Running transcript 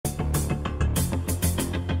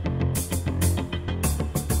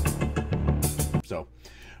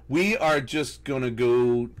We are just going to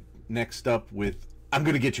go next up with I'm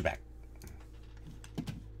Gonna Get You Back.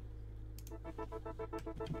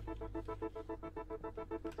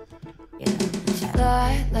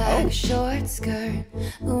 Like a short skirt,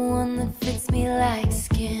 the one that fits me like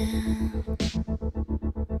skin.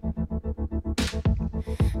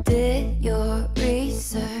 Did your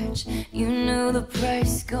research, you knew the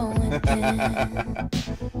price going in.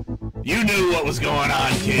 You knew what was going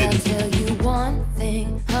on, kid. I'll tell you one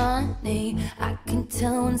thing, honey, I can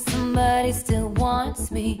tell when somebody still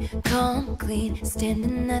wants me. Come clean,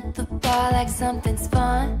 standing at the bar like something's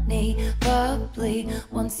funny, bubbly.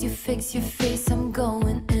 Once you fix your face, I'm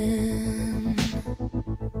going in.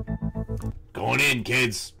 Going in,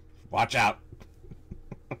 kids. Watch out.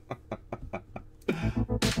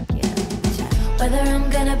 Whether I'm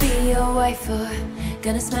gonna be your wife or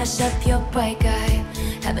gonna smash up your bike, I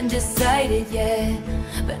haven't decided yet,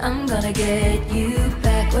 but I'm gonna get you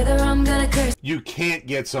back. Whether I'm gonna curse. You can't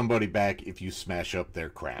get somebody back if you smash up their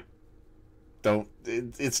crap. Don't.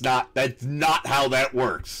 It's not. That's not how that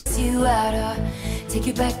works. You out or take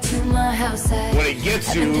you back to my house. What it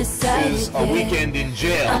gets you is a weekend in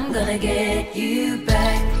jail. I'm gonna get you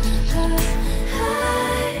back.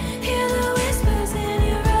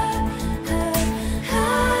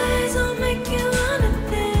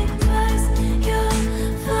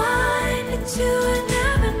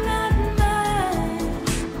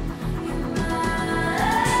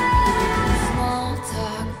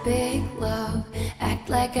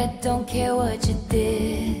 Like I don't care what you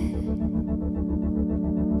did.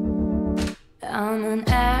 I'm an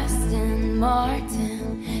Aston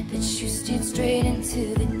Martin that you steered straight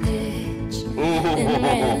into the ditch, then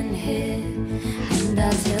ran and hid. And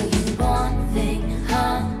I'll tell you one thing,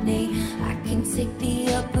 honey, I can take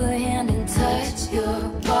the upper hand and touch your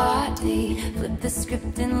body, flip the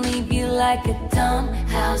script and leave you like a dumb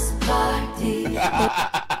house party.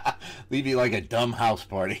 Leave you like a dumb house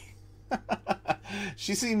party.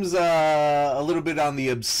 She seems a little bit on the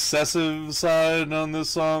obsessive side on this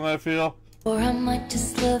song, I feel. Or I might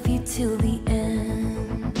just love you till the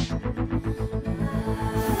end.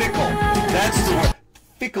 Fickle. That's the word.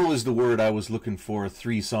 Fickle is the word I was looking for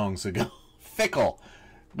 3 songs ago. Fickle.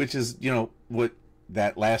 Which is, you know, what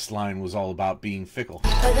that last line was all about, being fickle.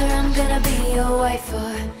 Whether I'm gonna be your wife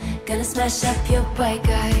or gonna smash up your bike,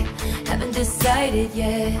 I haven't decided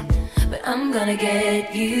yet, but I'm gonna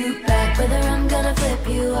get you back. Whether I'm gonna flip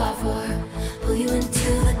you off or pull you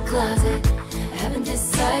into the closet, I haven't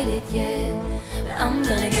decided yet, but I'm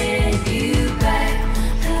gonna get you back.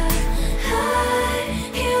 I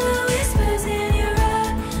hear the whispers in your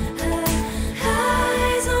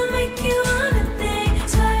eyes, will make you wanna think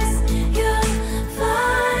twice. You'll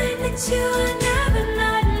find that you are never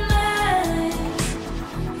not mine.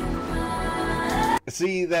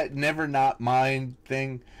 See that never not mine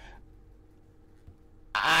thing?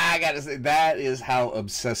 I gotta say, that is how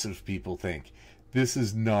obsessive people think. This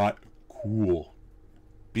is not cool.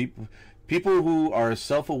 People who are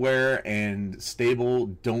self-aware and stable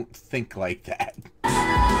don't think like that.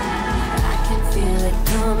 I can feel it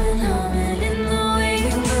coming, humming in the way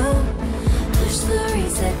you move. Push the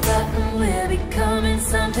reset button, we're becoming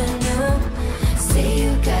something new. Say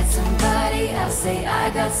you got somebody, I'll say I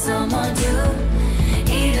got someone too.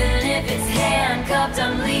 Even if it's handcuffed,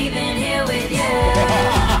 I'm leaving here with you.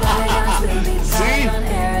 See?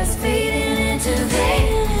 Eras fading into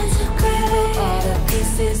gray. All the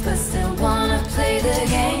pieces, but still wanna play the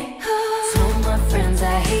game. Told my friends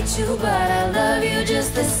I hate you, but I love you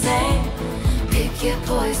just the same. Pick your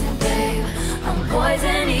poison, babe. I'm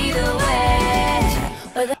poison either way.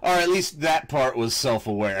 Or at least that part was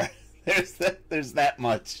self-aware. There's that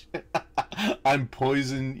much. I'm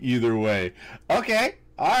poison either way. Okay,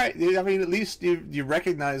 all right. I mean, at least you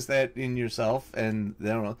recognize that in yourself, and you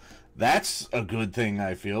know, that's a good thing,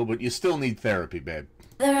 I feel. But you still need therapy, babe.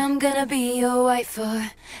 Whether I'm gonna be your wife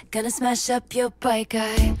or gonna smash up your bike,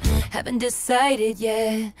 I haven't decided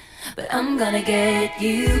yet, but I'm gonna get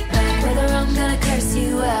you back. Whether I'm gonna curse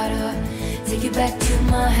you out or take you back to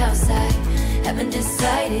my house, I haven't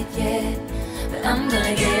decided yet, but I'm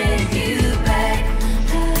gonna get you back.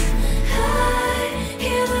 I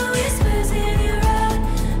hear the whispers in your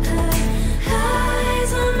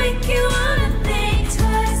eyes, will make you wanna think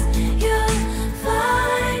twice. You'll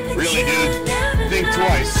find that Really, dude? Think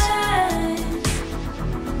twice.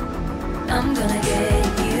 I'm gonna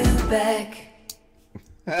get you back.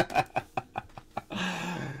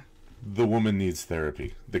 The woman needs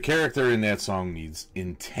therapy. The character in that song needs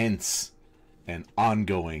intense and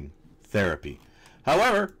ongoing therapy.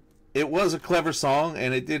 However, it was a clever song,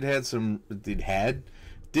 and it did had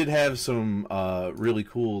did have some really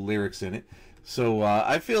cool lyrics in it. So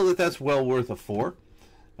I feel that that's well worth a 4.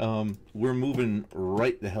 We're moving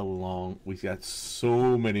right the hell along. We've got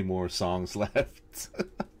so many more songs left.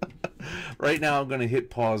 Right now I'm going to hit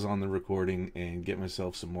pause on the recording and get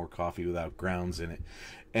myself some more coffee without grounds in it.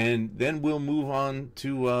 And then we'll move on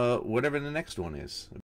to whatever the next one is.